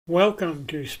Welcome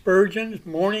to Spurgeon's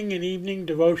Morning and Evening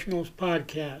Devotionals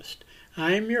Podcast.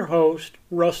 I am your host,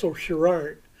 Russell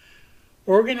Sherrard.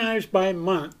 Organized by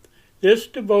month, this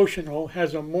devotional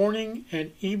has a morning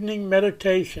and evening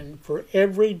meditation for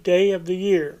every day of the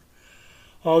year.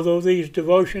 Although these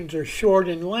devotions are short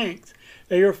in length,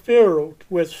 they are filled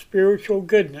with spiritual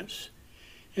goodness.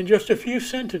 In just a few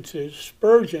sentences,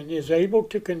 Spurgeon is able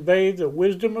to convey the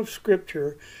wisdom of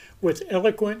Scripture with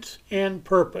eloquence and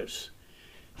purpose.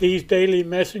 These daily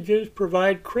messages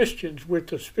provide Christians with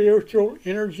the spiritual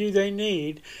energy they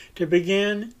need to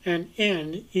begin and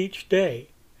end each day.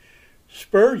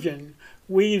 Spurgeon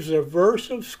weaves a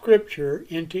verse of Scripture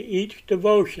into each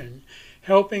devotion,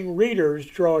 helping readers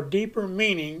draw deeper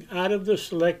meaning out of the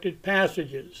selected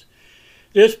passages.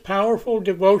 This powerful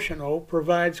devotional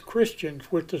provides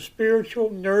Christians with the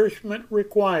spiritual nourishment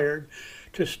required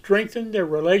to strengthen their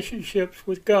relationships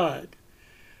with God.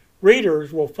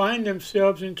 Readers will find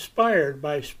themselves inspired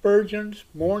by Spurgeon's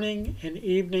morning and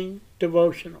evening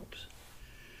devotionals.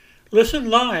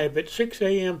 Listen live at 6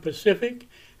 a.m. Pacific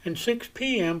and 6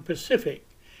 p.m. Pacific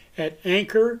at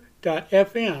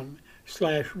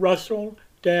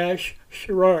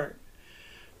anchor.fm/Russell-Sherrard.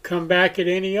 Come back at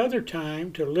any other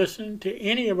time to listen to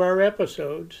any of our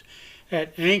episodes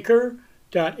at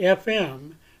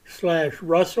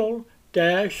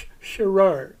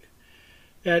anchor.fm/Russell-Sherrard.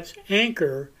 That's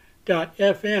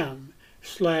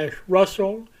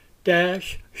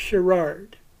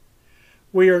anchor.fm/Russell-Sherrard.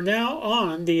 We are now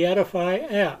on the Edify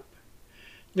app.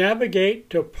 Navigate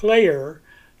to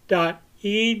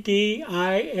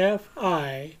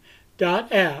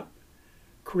player.edifi.app,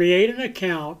 create an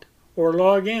account, or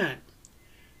log in.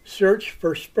 Search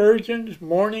for Spurgeon's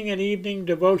Morning and Evening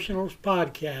Devotionals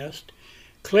Podcast,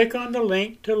 click on the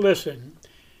link to listen,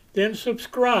 then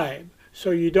subscribe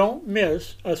so you don't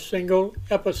miss a single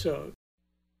episode.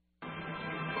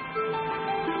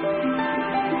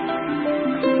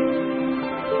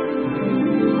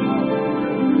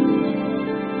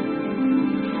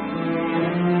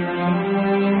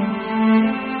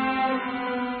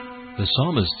 The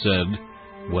psalmist said,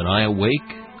 "When I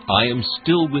awake, I am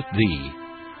still with Thee."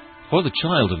 For the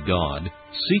child of God,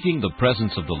 seeking the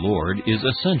presence of the Lord is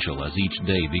essential as each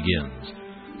day begins.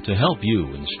 To help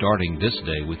you in starting this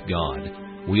day with God,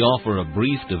 we offer a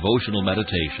brief devotional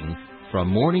meditation from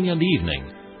morning and evening,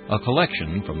 a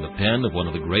collection from the pen of one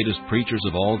of the greatest preachers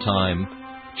of all time,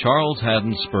 Charles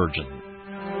Haddon Spurgeon.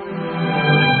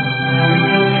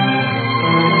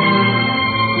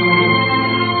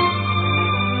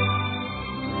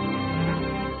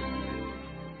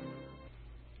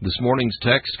 This morning's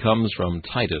text comes from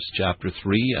Titus chapter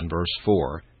 3 and verse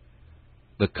 4.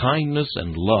 The kindness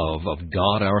and love of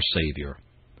God our Savior.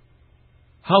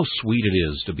 How sweet it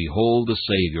is to behold the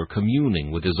Savior communing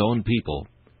with His own people.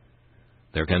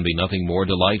 There can be nothing more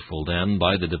delightful than,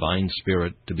 by the divine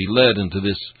Spirit, to be led into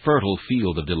this fertile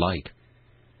field of delight.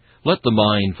 Let the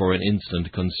mind for an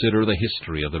instant consider the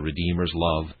history of the Redeemer's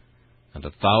love, and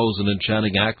 1,000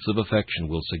 enchanting acts of affection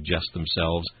will suggest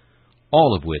themselves,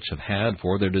 all of which have had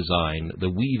for their design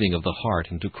the weaving of the heart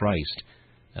into Christ,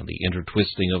 and the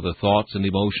intertwisting of the thoughts and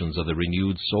emotions of the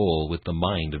renewed soul with the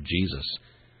mind of Jesus.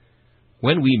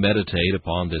 When we meditate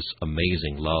upon this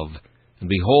amazing love, and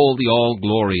behold the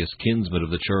all-glorious kinsman of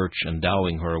the church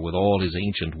endowing her with all his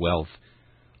ancient wealth,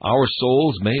 our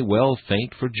souls may well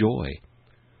faint for joy.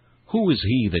 Who is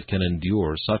he that can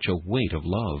endure such a weight of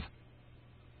love?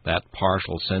 That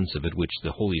partial sense of it which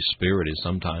the Holy Spirit is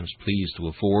sometimes pleased to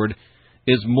afford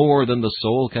is more than the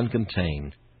soul can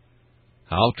contain.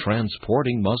 How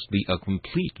transporting must be a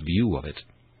complete view of it!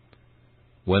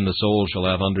 When the soul shall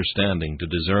have understanding to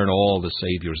discern all the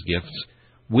Saviour's gifts,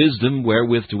 wisdom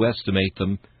wherewith to estimate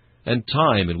them, and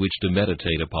time in which to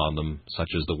meditate upon them,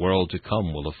 such as the world to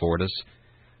come will afford us,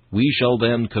 we shall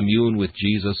then commune with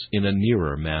Jesus in a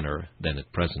nearer manner than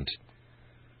at present.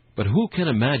 But who can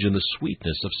imagine the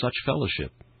sweetness of such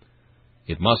fellowship?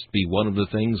 It must be one of the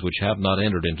things which have not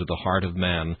entered into the heart of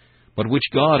man, but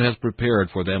which God hath prepared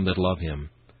for them that love Him.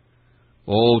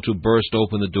 Oh, to burst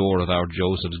open the door of our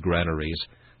Joseph's granaries,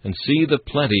 and see the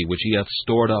plenty which He hath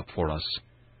stored up for us.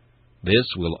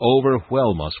 This will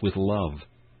overwhelm us with love.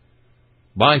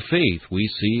 By faith we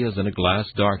see as in a glass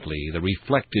darkly the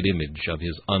reflected image of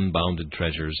His unbounded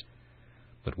treasures.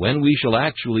 But when we shall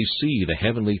actually see the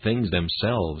heavenly things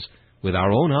themselves with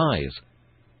our own eyes,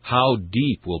 how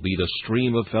deep will be the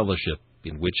stream of fellowship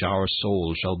in which our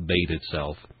soul shall bathe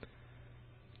itself.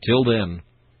 Till then,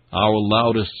 our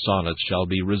loudest sonnets shall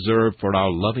be reserved for our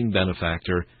loving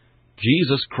benefactor,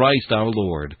 Jesus Christ our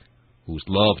Lord, whose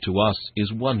love to us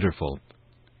is wonderful,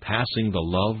 passing the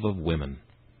love of women.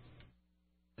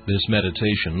 This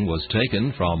meditation was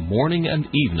taken from Morning and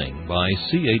Evening by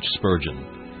C.H. Spurgeon.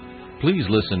 Please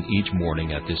listen each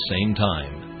morning at this same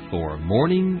time for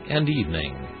Morning and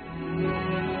Evening.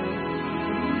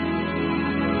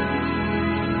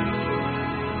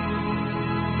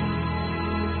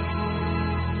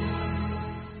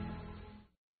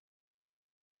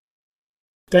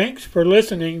 Thanks for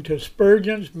listening to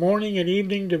Spurgeon's Morning and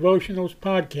Evening Devotionals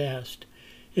podcast.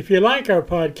 If you like our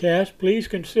podcast, please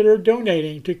consider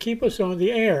donating to keep us on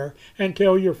the air and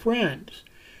tell your friends.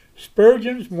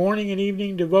 Spurgeon's Morning and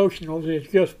Evening Devotionals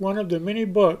is just one of the many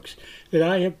books that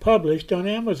I have published on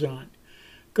Amazon.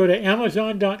 Go to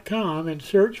Amazon.com and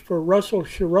search for Russell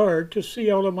Sherrard to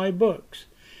see all of my books.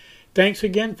 Thanks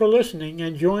again for listening,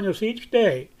 and join us each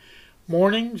day,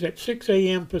 mornings at 6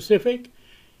 a.m. Pacific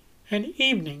and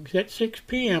evenings at 6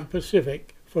 p.m.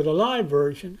 Pacific for the live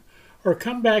version, or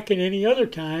come back at any other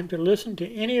time to listen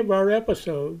to any of our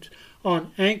episodes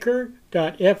on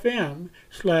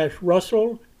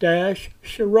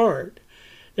anchor.fm/Russell-Sherrard.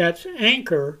 That's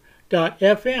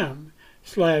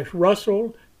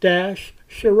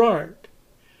anchor.fm/Russell-Sherrard.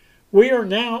 We are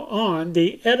now on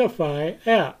the Edify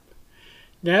app.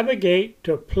 Navigate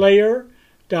to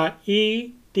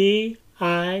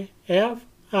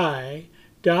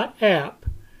player.edifi.app.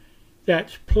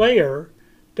 That's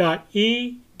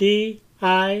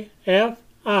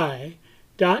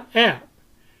player.edifi.app.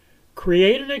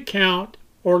 Create an account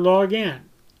or log in.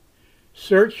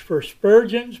 Search for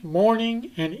Spurgeon's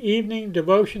Morning and Evening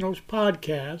Devotionals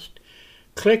podcast.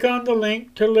 Click on the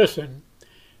link to listen,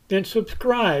 then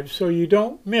subscribe so you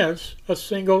don't miss a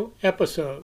single episode.